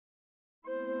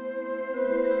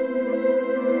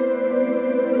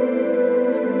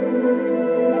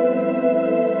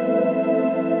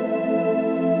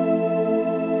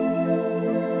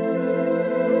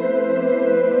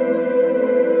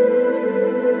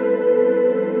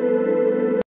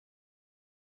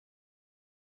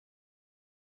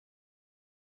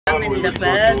in the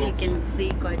bus. You can see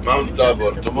quite Mount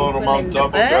Tabor. Tomorrow Mount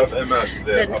Tabor has MS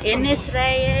there. So in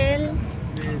Israel,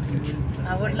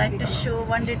 I would like to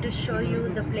wanted to show you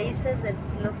the places. It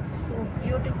looks so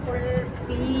beautiful,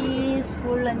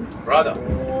 peaceful, and Brother,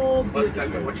 so first tell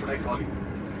me, beautiful. what should I call you?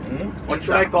 What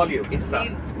should I call you?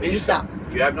 Isa.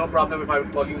 You have no problem if I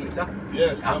would call you Isa?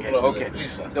 Yes, no Okay, problem. okay.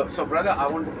 Lisa. So brother, I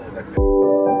want to know that.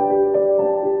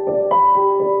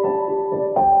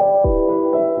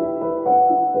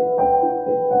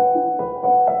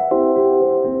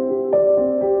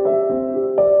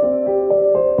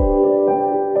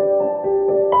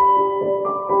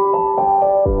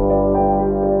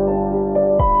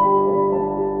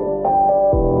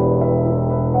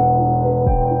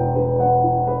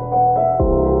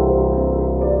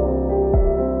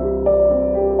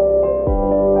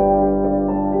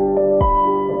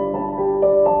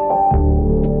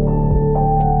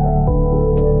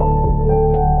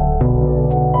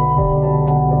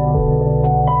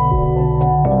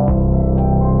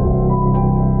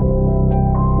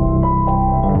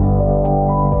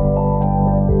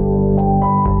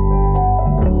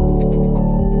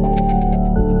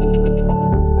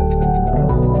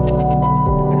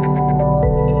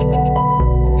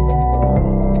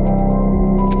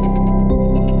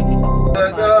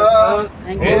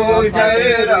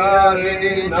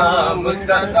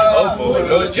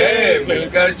 बोलो जय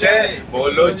मिलकर जय,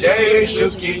 बोलो जय यीशु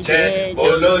की जय,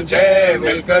 बोलो जय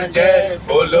मिलकर जय,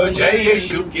 बोलो जय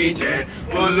यीशु की जय,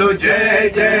 बोलो जय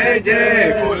जय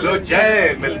जय, बोलो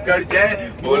जय मिलकर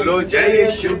जय, बोलो जय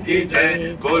यीशु की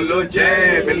जय, बोलो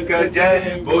जय मिलकर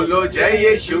जय, बोलो जय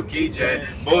यीशु की जय,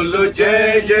 बोलो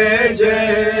जय जय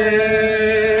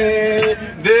जय.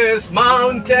 This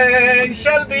mountain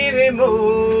shall be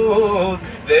removed.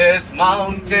 This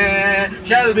mountain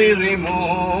shall be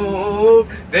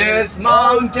removed. This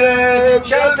mountain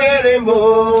shall be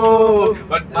removed.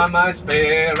 But by my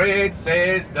spirit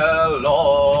says the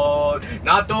Lord.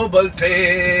 ना तो बल से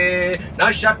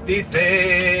ना शक्ति से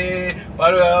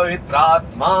पर पवित्र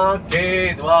आत्मा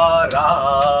के द्वारा.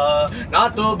 ना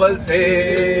तो बल से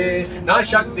ना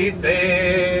शक्ति से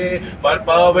पर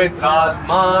पवित्र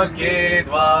आत्मा के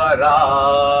द्वारा.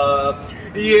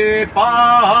 ये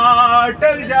पहाड़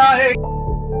टल जाए.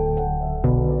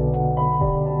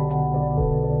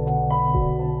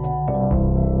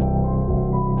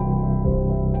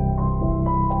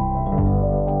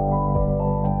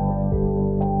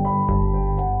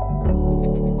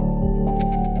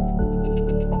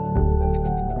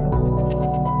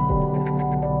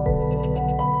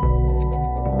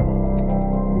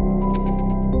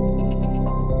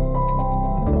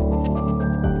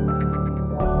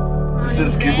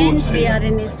 Friends, we are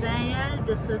in Israel.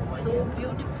 This is so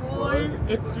beautiful.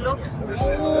 It looks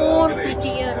more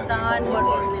prettier than what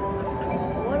was it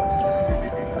before.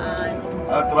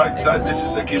 At right side, so this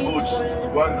is a kibbutz,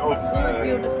 one of so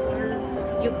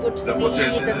beautiful. You could the see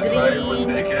motels the in Israel when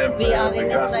they greens. came. We are in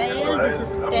began Israel. This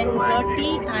is after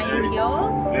 10:30 time here.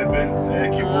 They built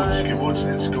kibbutz. Kibbutz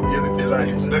is community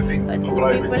life, nothing It's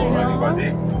private people for here. anybody,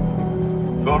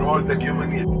 for all the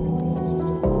community.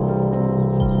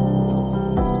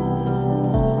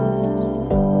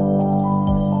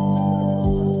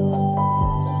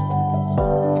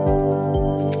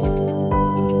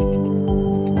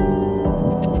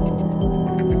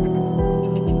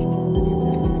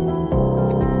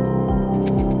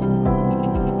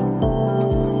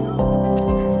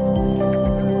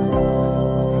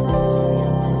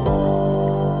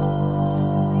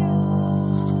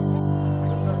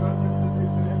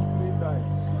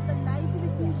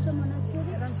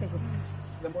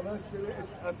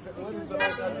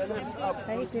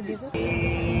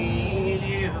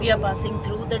 We are passing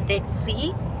through the Dead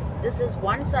Sea. This is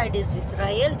one side is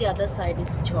Israel, the other side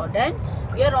is Jordan.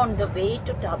 We are on the way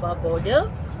to Taba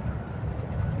border,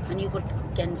 and you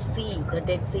can see the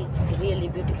Dead Sea. It's really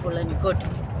beautiful and good.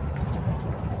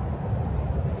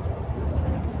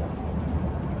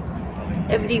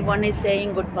 Everyone is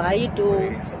saying goodbye to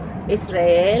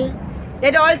Israel.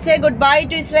 Let all say goodbye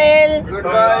to Israel.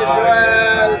 Goodbye,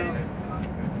 Israel.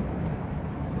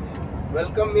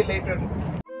 Welcome me later.